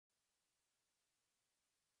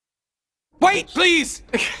Wait, please!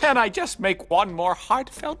 Can I just make one more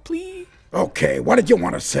heartfelt plea? Okay, what did you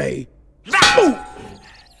want to say?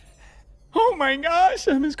 Oh my gosh,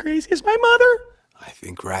 I'm as crazy as my mother. I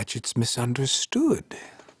think Ratchet's misunderstood.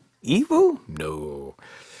 Evil? No.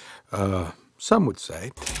 Some would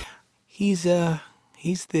say. He's the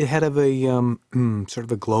head of a, sort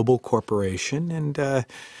of a global corporation, and,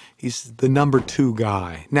 he's the #2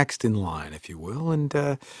 guy, next in line, if you will,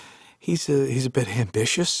 and, he's a bit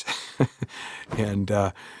ambitious. And,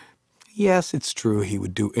 yes, it's true he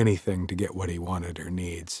would do anything to get what he wanted or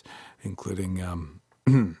needs, including,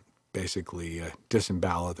 basically,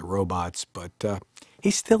 disembowel the robots, but,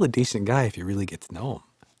 he's still a decent guy if you really get to know him.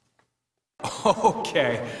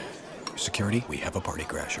 Okay. Security, we have a party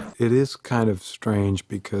crasher. It is kind of strange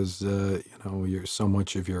because, you know, so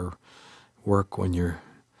much of your work when you're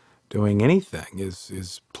doing anything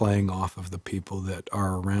is playing off of the people that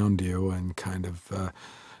are around you and kind of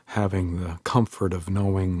having the comfort of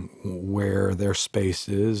knowing where their space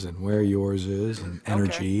is and where yours is, and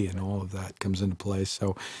energy and all of that comes into play.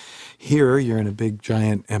 So here you're in a big,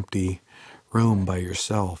 giant, empty room by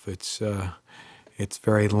yourself. It's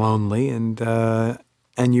very lonely,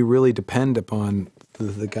 and you really depend upon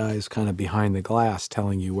the guys kind of behind the glass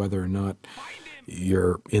telling you whether or not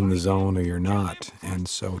you're in the zone or you're not. And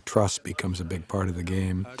so trust becomes a big part of the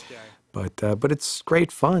game. But it's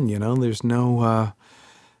great fun, you know. There's no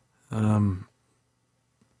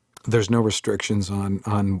restrictions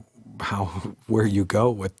on where you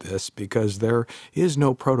go with this, because there is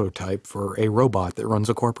no prototype for a robot that runs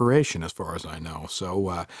a corporation, as far as I know.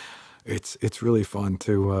 So it's really fun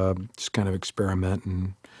to just kind of experiment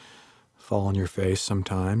and fall on your face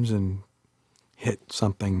sometimes and hit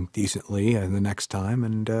something decently the next time,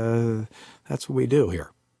 and that's what we do here.